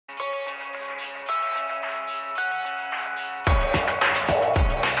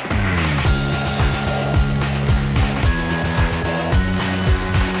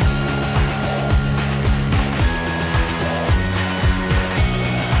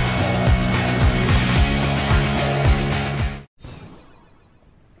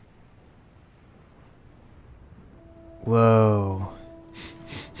Whoa.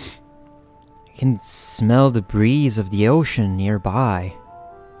 I can smell the breeze of the ocean nearby.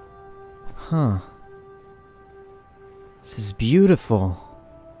 Huh. This is beautiful.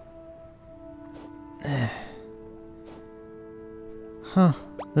 Huh.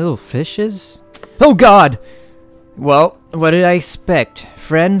 Little fishes? Oh god! Well, what did I expect,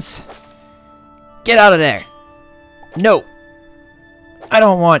 friends? Get out of there! No! I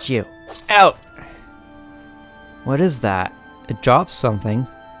don't want you. Out! What is that? It drops something.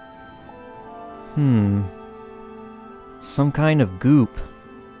 Some kind of goop.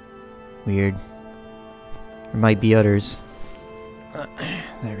 Weird. There might be others.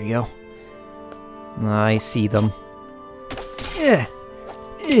 There we go. I see them. Yeah.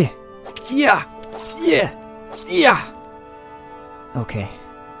 Okay.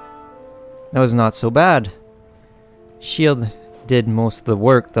 That was not so bad. Shield did most of the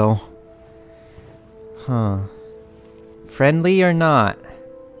work, though. Huh. Friendly or not?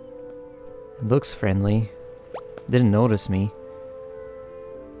 It looks friendly. Didn't notice me.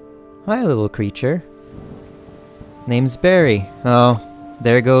 Hi, little creature. Name's Barry. Oh,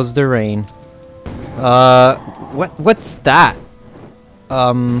 there goes the rain. What's that?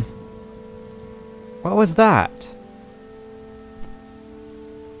 What was that?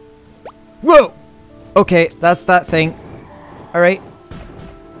 Whoa! Okay, that's that thing. Alright.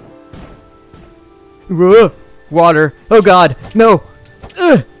 Whoa! Water. Oh god, no!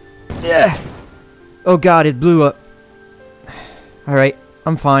 Oh god, it blew up. Alright,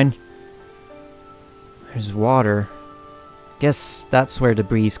 I'm fine. There's water. Guess that's where the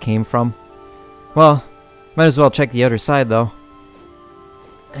breeze came from. Well, might as well check the other side though.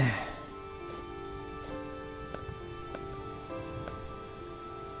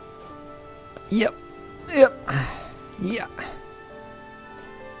 Yep. Yeah.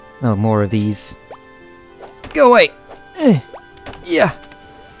 Oh, more of these. Go away! Yeah.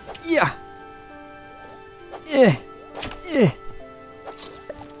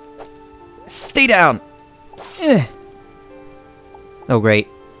 Stay down! Oh great,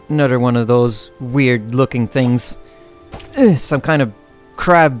 another one of those weird looking things. Some kind of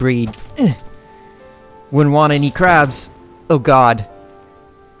crab breed. Wouldn't want any crabs. Oh god.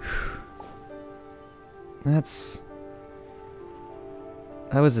 That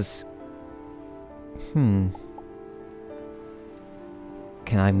was this. Can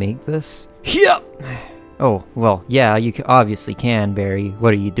I make this? Yep. Oh, well, yeah, you obviously can, Barry.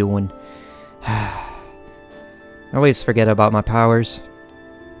 What are you doing? I always forget about my powers.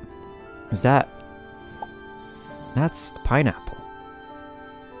 Is that... That's a pineapple.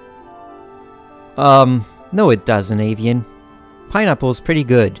 No it doesn't, A.V.I.N. Pineapple's pretty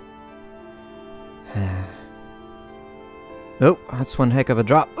good. Oh, that's one heck of a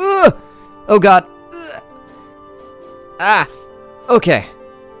drop. Ugh! Oh god. Ugh. Ah! Okay.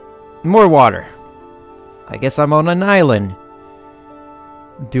 More water. I guess I'm on an island.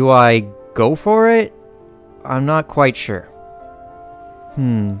 Do I go for it? I'm not quite sure.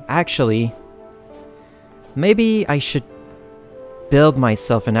 Actually, maybe I should build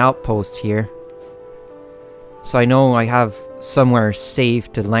myself an outpost here. So I know I have somewhere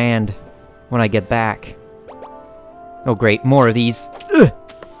safe to land when I get back. Oh great, more of these.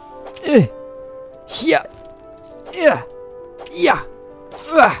 Yeah.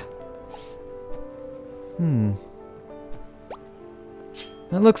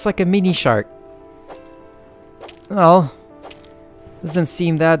 That looks like a mini shark. Well, doesn't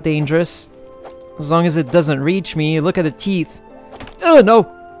seem that dangerous. As long as it doesn't reach me. Look at the teeth. Oh no!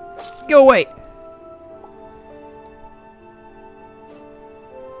 Go away!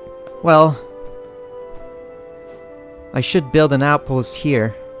 Well, I should build an outpost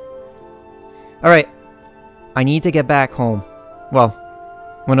here. Alright, I need to get back home. Well,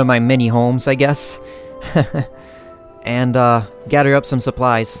 one of my mini homes, I guess. And gather up some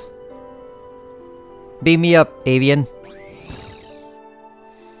supplies. Beat me up, A.V.I.N.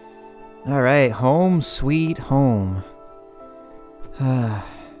 Alright, home sweet home.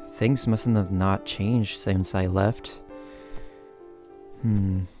 Things mustn't have not changed since I left.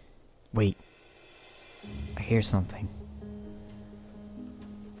 Wait. I hear something.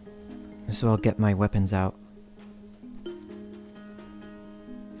 So I'll get my weapons out.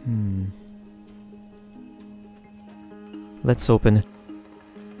 Let's open it.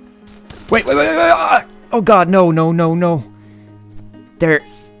 Wait, wait, wait, wait, wait. Ah! Oh god, no, no, no, no. There.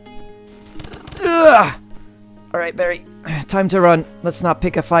 Alright, Barry. Time to run. Let's not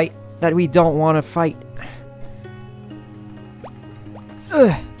pick a fight that we don't want to fight.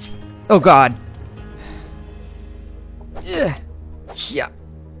 Oh god. Yeah.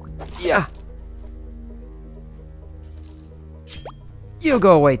 Yeah. You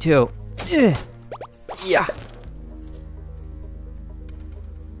go away too. Yeah.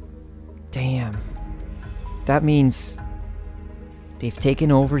 Damn. That means they've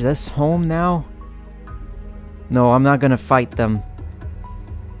taken over this home now? No, I'm not gonna fight them.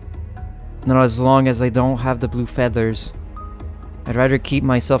 Not as long as I don't have the blue feathers. I'd rather keep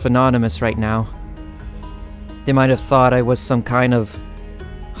myself anonymous right now. They might have thought I was some kind of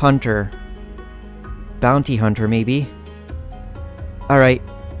hunter. Bounty hunter, maybe? Alright.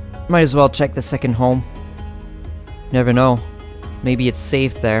 Might as well check the second home. Never know. Maybe it's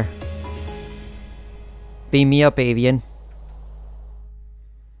safe there. Beam me up, A.V.I.A.N.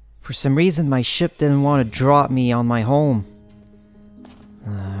 For some reason, my ship didn't want to drop me on my home.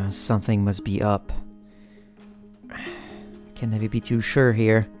 Something must be up. Can't never be too sure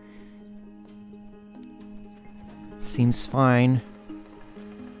here. Seems fine.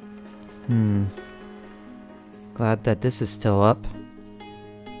 Glad that this is still up.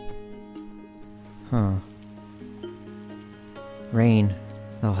 Huh. Rain.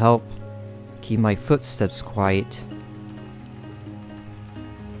 That'll help keep my footsteps quiet.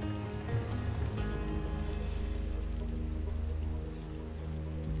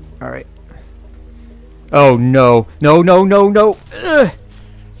 Alright. Oh no. No, no, no, no! Ugh.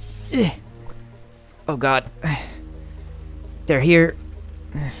 Oh god. They're here.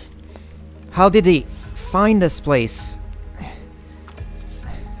 How did they find this place?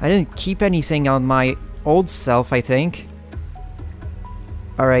 I didn't keep anything on my old self, I think.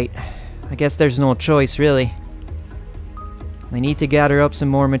 Alright. I guess there's no choice, really. I need to gather up some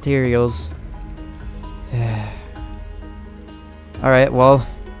more materials. Alright, well.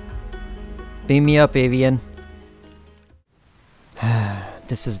 Beam me up, A.V.I.A.N.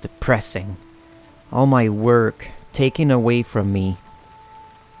 This is depressing. All my work taken away from me.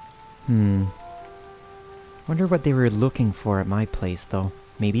 Wonder what they were looking for at my place, though.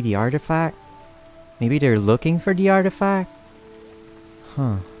 Maybe the artifact? Maybe they're looking for the artifact?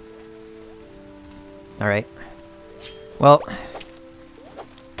 Huh. Alright. Well.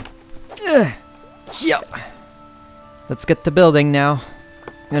 Yep. Let's get to building now.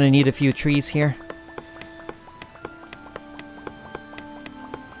 I'm gonna need a few trees here.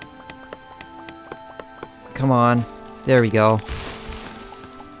 Come on. There we go.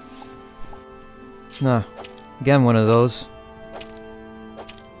 Nah. Again, one of those.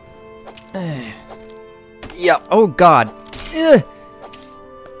 Yep. Oh god.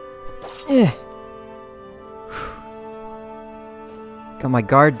 Got my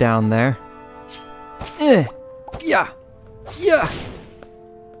guard down there. Yeah. Yeah.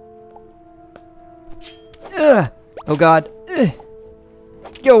 Oh god.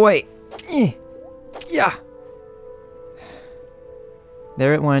 Go away. Yeah.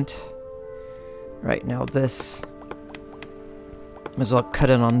 There it went. Right, now this. Might as well cut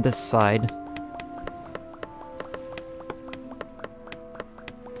it on this side.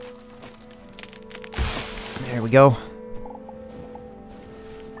 There we go.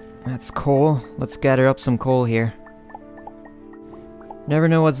 That's coal. Let's gather up some coal here. Never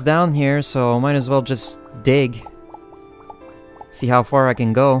know what's down here, so might as well just dig. See how far I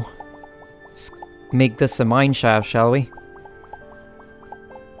can go. Let's make this a mine shaft, shall we?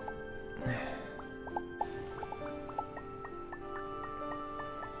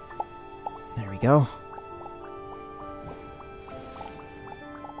 There we go.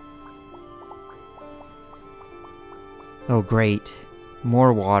 Oh great.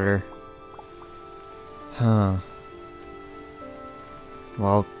 More water. Huh.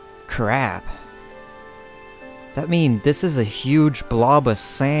 Well, crap. That means this is a huge blob of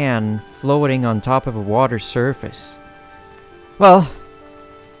sand floating on top of a water surface. Well,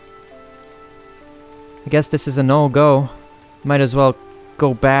 I guess this is a no-go. Might as well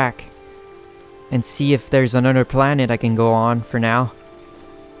go back and see if there's another planet I can go on for now.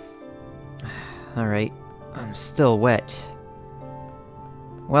 Alright, I'm still wet.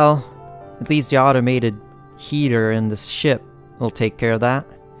 Well, at least the automated heater in the ship will take care of that.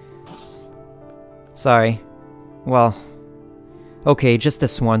 Sorry. Well, okay, just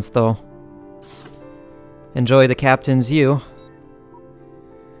this once though. Enjoy the captain's view.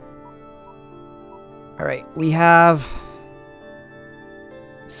 Alright, we have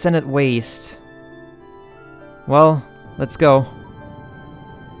Senate waste. Well, let's go.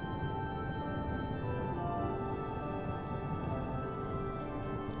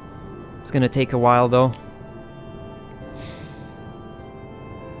 It's gonna take a while though.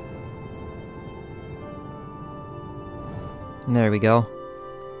 There we go.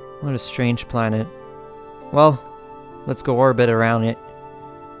 What a strange planet. Well, let's go orbit around it.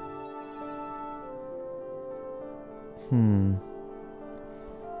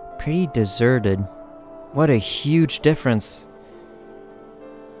 Pretty deserted. What a huge difference.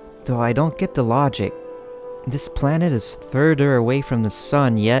 Though I don't get the logic. This planet is further away from the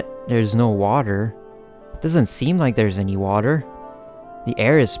sun, yet there's no water. Doesn't seem like there's any water. The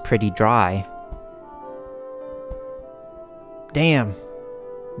air is pretty dry. Damn.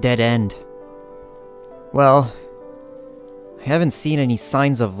 Dead end. Well, I haven't seen any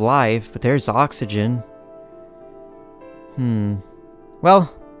signs of life, but there's oxygen.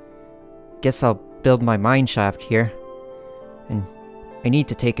 Well, guess I'll build my mine shaft here. And I need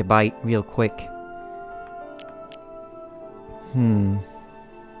to take a bite real quick.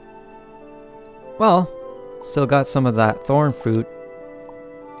 Well, still got some of that thorn fruit.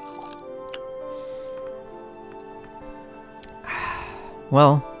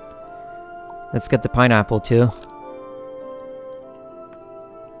 Well, let's get the pineapple too.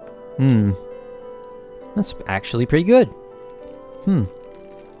 That's actually pretty good.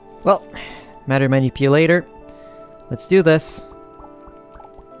 Well, matter manipulator. Let's do this.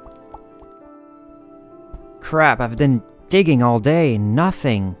 Crap, I've been digging all day.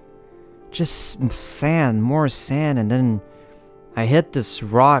 Nothing. Just sand, more sand, and then I hit this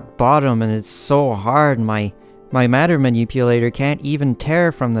rock bottom and it's so hard my matter manipulator can't even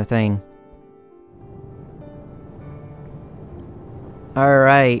tear from the thing.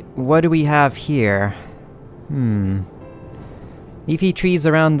 Alright, what do we have here? Leafy trees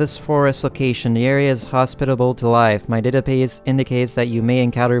around this forest location. The area is hospitable to life. My database indicates that you may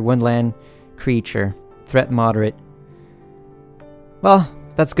encounter woodland creature. Threat moderate. Well,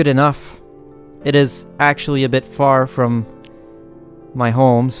 that's good enough. It is actually a bit far from my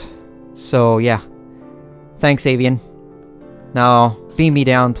homes. So, yeah. Thanks, A.V.I.N. Now, beam me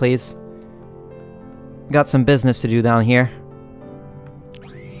down, please. Got some business to do down here.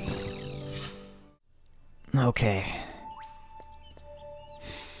 Okay.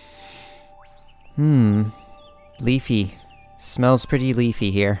 Leafy. Smells pretty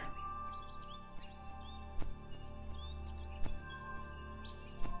leafy here.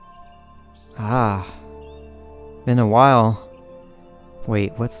 Ah. Been a while.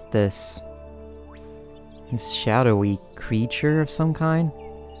 Wait, what's this? This shadowy creature of some kind?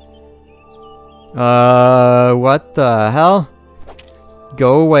 What the hell?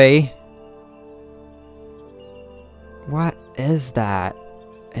 Go away. What is that?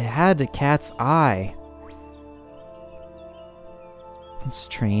 It had a cat's eye. That's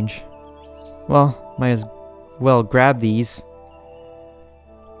strange. Well, might as well grab these.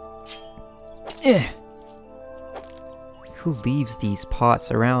 Who leaves these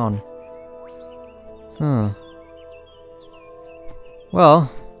pots around?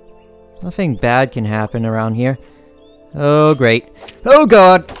 Well, nothing bad can happen around here. Oh, great. Oh,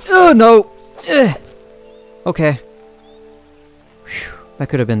 God! Oh, no! Okay. Whew, that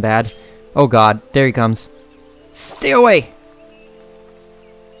could have been bad. Oh, God. There he comes. Stay away!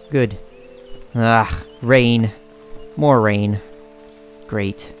 Good. Ah, rain. More rain.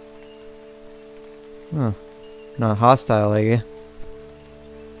 Great. Huh. Not hostile, are you?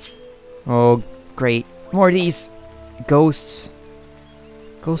 Oh, great. More of these ghosts.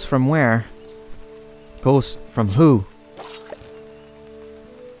 Ghosts from where? Ghosts from who?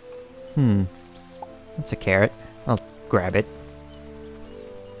 That's a carrot. I'll grab it.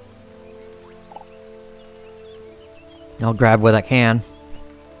 I'll grab what I can.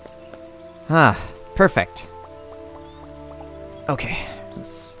 Ah, perfect. Okay,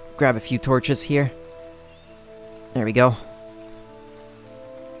 let's grab a few torches here. There we go.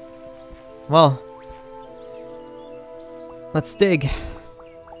 Well, let's dig.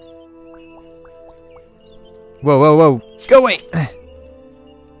 Whoa, whoa, whoa. Go away!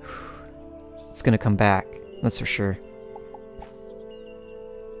 It's gonna come back. That's for sure.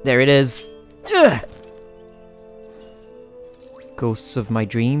 There it is. Ugh! Ghosts of my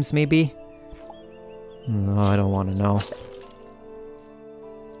dreams, maybe? No, I don't want to know.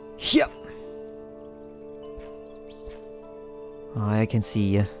 Yep. Oh, I can see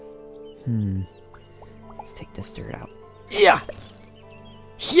you. Let's take this dirt out. Yeah.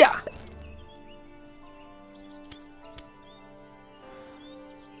 Yeah.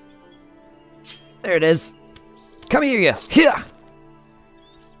 There it is. Come here, you. Yeah.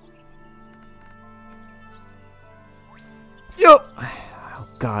 Yo. Oh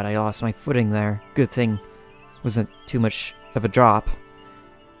God, I lost my footing there. Good thing wasn't too much of a drop.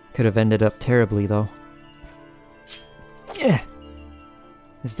 Could have ended up terribly, though. Yeah.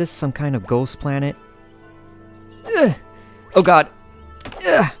 Is this some kind of ghost planet? Oh god.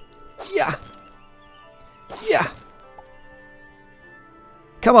 Yeah. Yeah.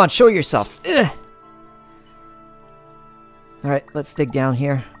 Come on, show yourself. Alright, let's dig down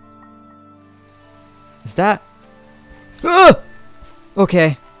here. Is that...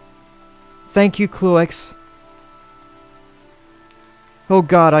 Okay. Thank you, Cluex. Oh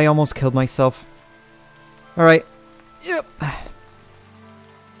god, I almost killed myself. Alright. Yep.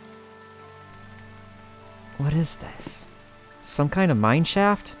 What is this? Some kind of mine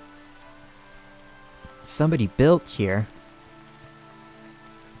shaft? Somebody built here.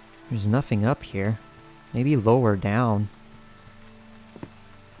 There's nothing up here. Maybe lower down.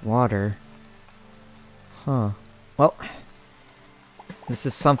 Water. Huh. Well, this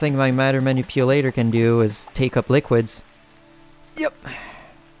is something my matter manipulator can do, is take up liquids. Yep.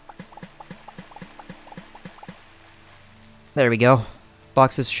 There we go.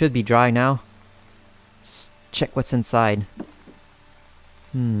 Boxes should be dry now. Let's check what's inside.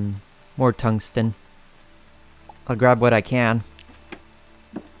 More tungsten. I'll grab what I can.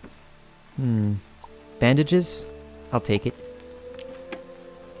 Bandages? I'll take it.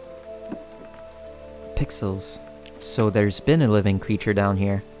 Pixels. So there's been a living creature down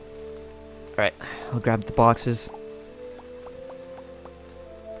here. Alright, I'll grab the boxes.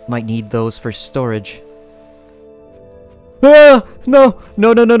 Might need those for storage. Ah! No!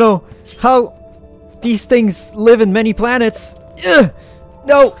 No! How? These things live in many planets! Ugh!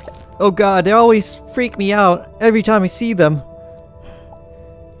 No! Oh god, they always freak me out every time I see them.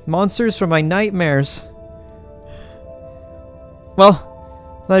 Monsters from my nightmares. Well,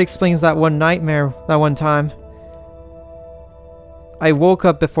 that explains that one nightmare that one time. I woke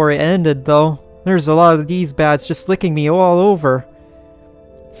up before it ended, though. There's a lot of these bats just licking me all over.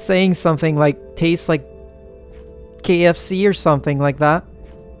 Saying something like, tastes like KFC or something like that.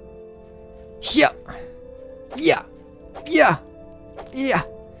 Yeah.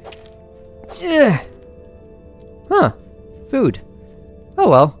 Huh. Food. Oh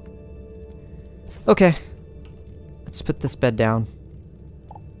well. Okay. Let's put this bed down.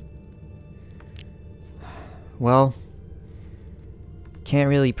 Well, can't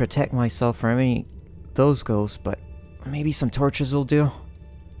really protect myself from any of those ghosts, but maybe some torches will do.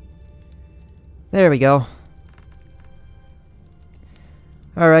 There we go.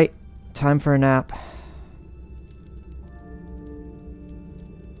 Alright, time for a nap.